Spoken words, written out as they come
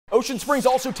Ocean Springs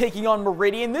also taking on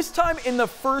Meridian, this time in the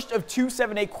first of two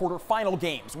 7A quarterfinal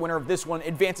games. Winner of this one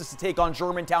advances to take on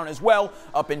Germantown as well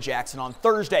up in Jackson on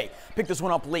Thursday. Picked this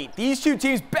one up late. These two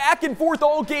teams back and forth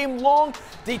all game long.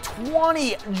 Day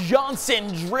 20, Johnson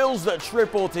drills the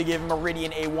triple to give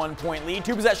Meridian a 1-point lead.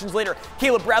 2 possessions later,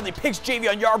 Caleb Bradley picks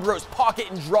Javion Yarborough's pocket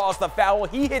and draws the foul.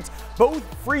 He hits both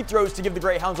free throws to give the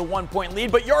Greyhounds a 1-point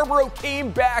lead, but Yarborough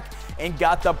came back and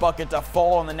got the bucket to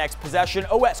fall on the next possession.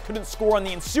 OS couldn't score on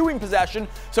the ensuing possession,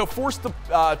 so forced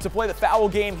to play the foul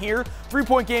game here.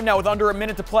 3-point game now with under a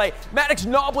minute to play. Maddox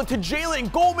Noblet to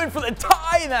Jalen Goldman for the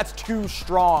tie, and that's too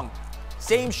strong.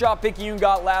 Same shot Picayune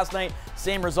got last night,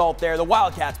 same result there. The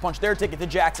Wildcats punched their ticket to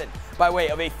Jackson by way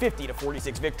of a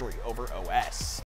 50-46 victory over OS.